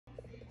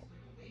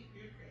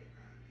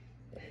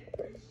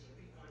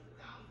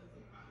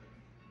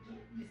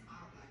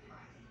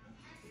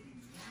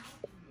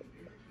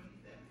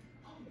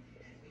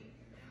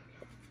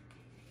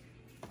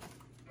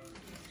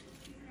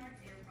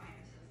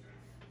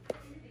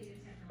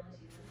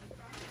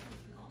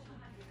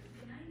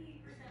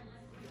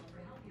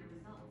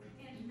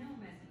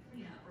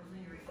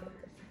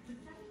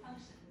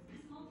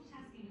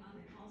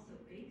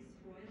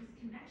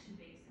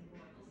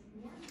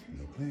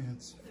No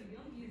plants.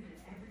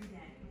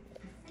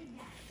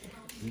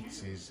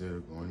 Oopsies, they're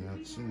going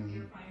out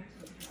soon.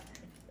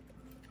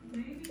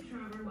 Maybe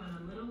Trevor went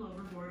a little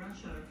overboard on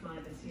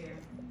shutterfly this year.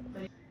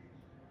 But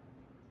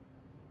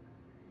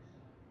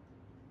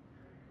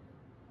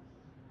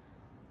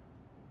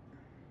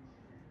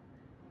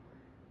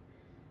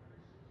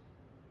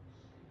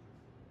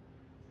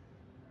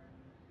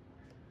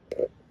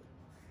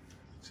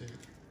that's it.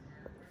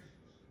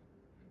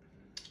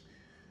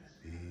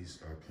 These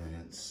are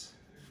plants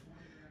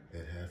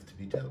that have to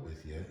be dealt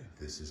with yet.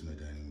 This is my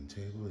dining room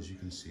table, as you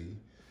can see.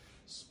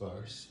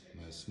 Sparse,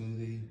 my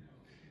smoothie.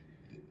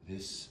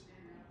 This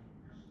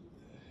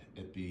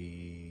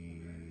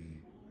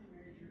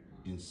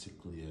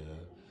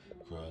Encyclia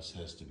cross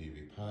has to be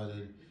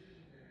repotted.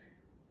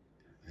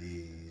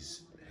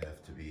 These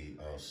have to be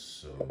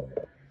also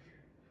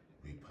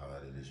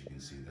repotted. As you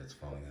can see, that's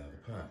falling out of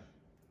the pot.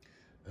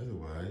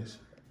 Otherwise,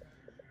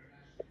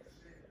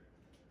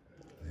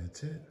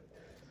 that's it.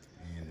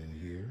 And in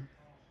here,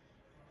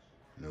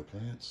 no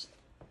plants,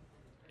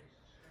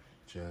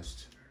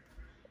 just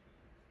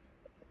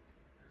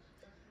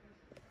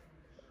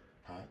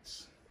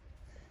pots.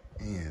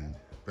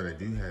 But I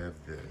do have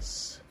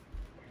this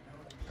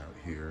out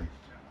here.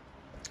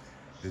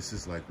 This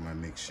is like my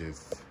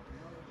makeshift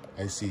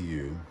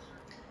ICU.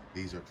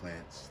 These are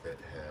plants that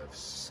have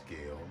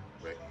scale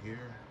right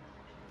here.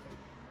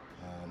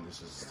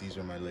 These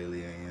are my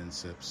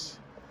Leliaensips.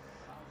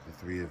 The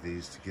three of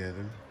these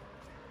together.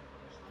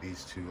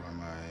 These two are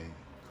my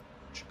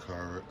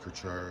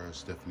Kerchara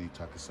Stephanie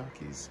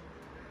Takasakis.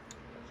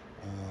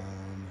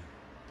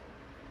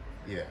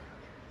 Yeah.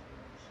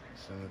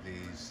 Some of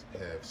these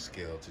have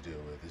scale to deal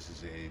with. This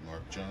is a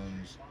Mark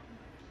Jones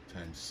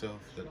times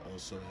self that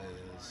also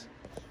has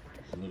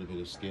a little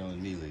bit of scale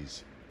and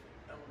mealies.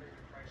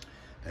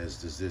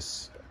 As does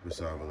this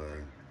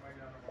Rosavala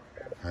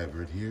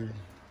hybrid here.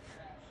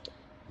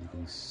 You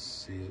can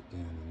see it down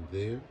in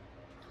there.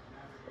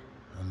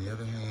 On the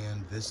other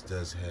hand, this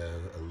does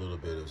have a little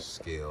bit of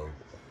scale,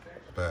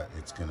 but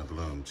it's gonna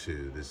bloom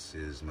too. This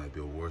is my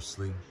Bill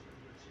Worsley.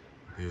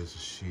 There's a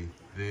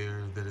sheath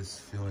there that is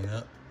filling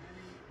up.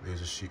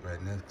 There's a sheet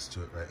right next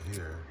to it right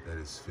here that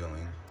is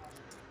filling.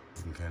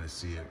 You can kind of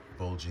see it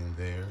bulging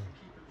there.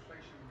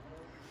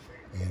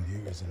 And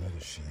here is another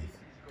sheath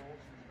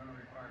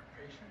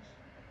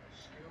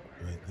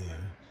right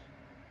there.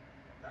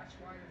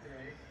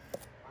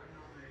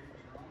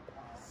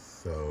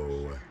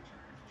 So,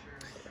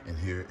 and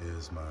here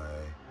is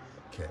my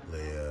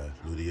Cattleya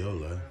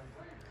luteola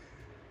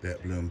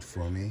that bloomed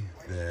for me,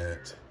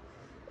 that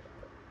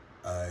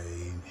I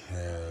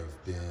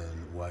have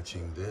been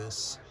watching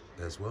this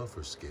as well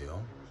for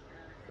scale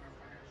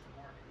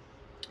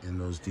in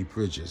those deep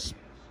ridges.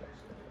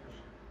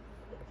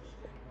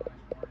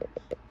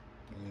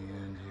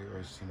 And here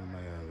are some of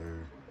my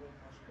other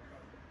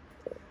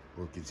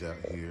orchids out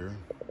here.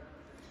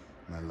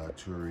 My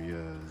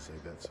Laturias, I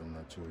got some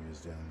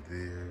Laturias down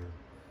there.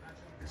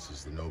 This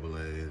is the Nobile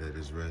that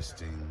is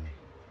resting.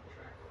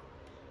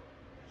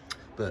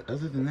 But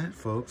other than that,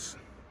 folks,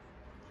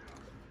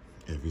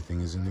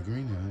 everything is in the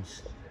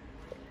greenhouse.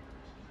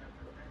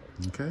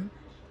 Okay?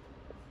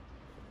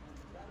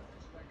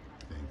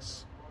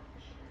 Thanks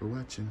for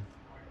watching.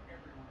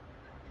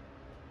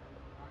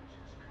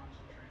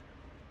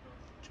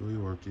 Enjoy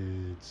your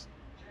orchids.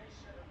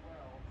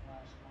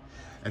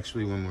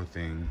 Actually, one more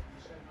thing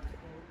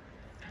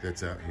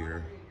that's out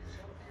here.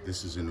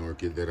 This is an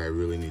orchid that I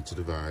really need to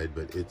divide,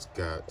 but it's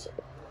got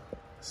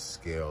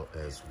scale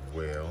as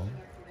well.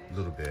 A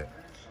little bit,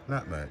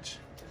 not much.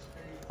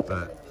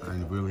 But I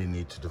really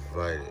need to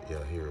divide it.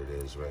 Yeah, here it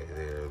is right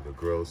there. The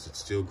growth, it's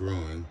still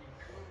growing.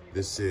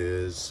 This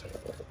is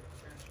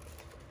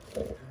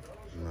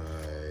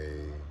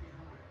my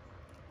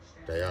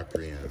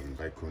Diacrium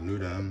by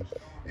Cornutum.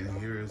 And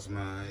here is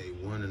my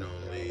one and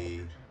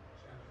only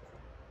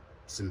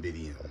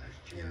Cymbidium.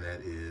 And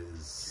that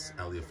is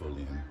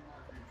Alliifolium.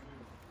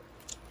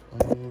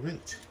 All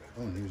right.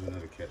 Oh, and here's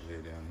another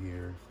Cattleya down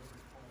here.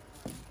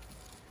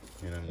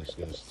 And I'm just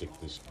gonna stick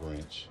this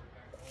branch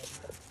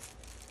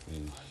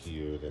in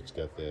here that's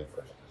got that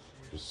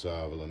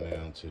Rosavala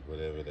mounted,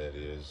 whatever that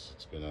is.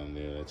 It's been on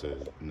there. That's a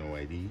no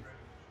ID. You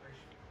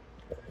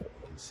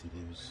can see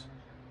there's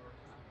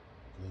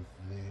growth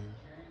there.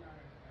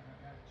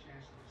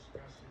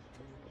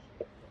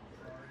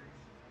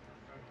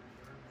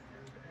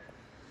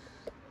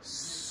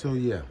 So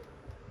yeah,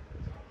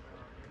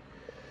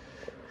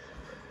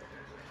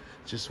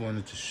 just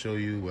wanted to show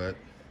you what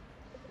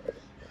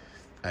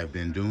I've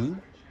been doing,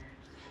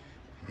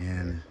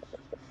 and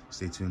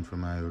stay tuned for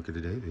my Orchid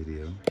Today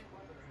video.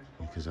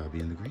 because I'll be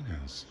in the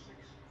greenhouse.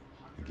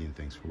 Again,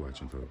 thanks for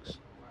watching, folks.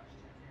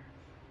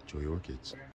 Enjoy orchids.